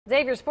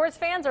Xavier sports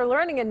fans are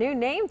learning a new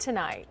name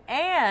tonight.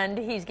 And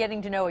he's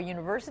getting to know a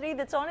university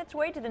that's on its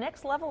way to the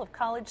next level of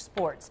college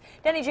sports.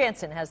 Denny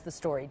Jansen has the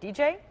story.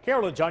 DJ?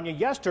 Carol and Tanya,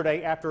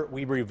 yesterday after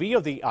we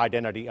revealed the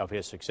identity of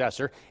his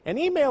successor, an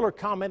emailer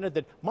commented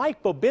that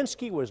Mike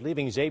Bobinski was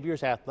leaving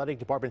Xavier's athletic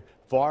department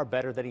far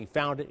better than he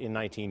found it in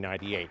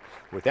 1998.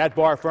 With that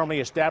bar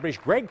firmly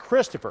established, Greg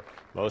Christopher,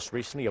 most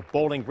recently of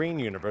Bowling Green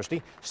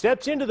University,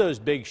 steps into those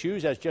big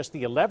shoes as just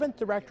the 11th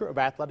director of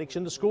athletics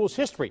in the school's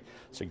history,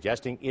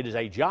 suggesting it is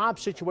a job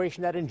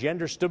situation that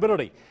engenders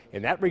stability.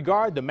 In that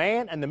regard, the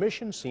man and the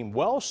mission seem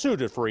well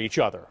suited for each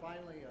other.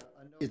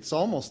 It's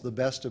almost the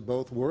best of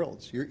both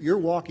worlds. You're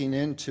walking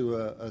into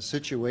a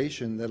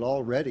situation that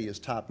already is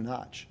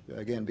top-notch,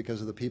 again,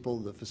 because of the people,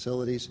 the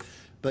facilities,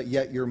 but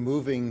yet you're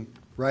moving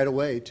right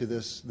away to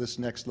this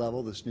next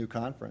level, this new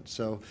conference.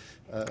 So,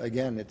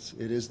 again, it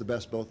is the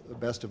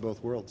best of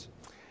both worlds.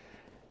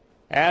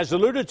 As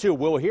alluded to,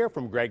 we'll hear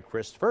from Greg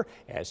Christopher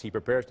as he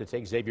prepares to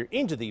take Xavier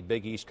into the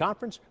Big East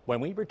Conference when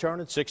we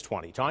return at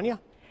 6:20. Tanya?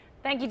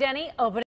 Thank you, Denny.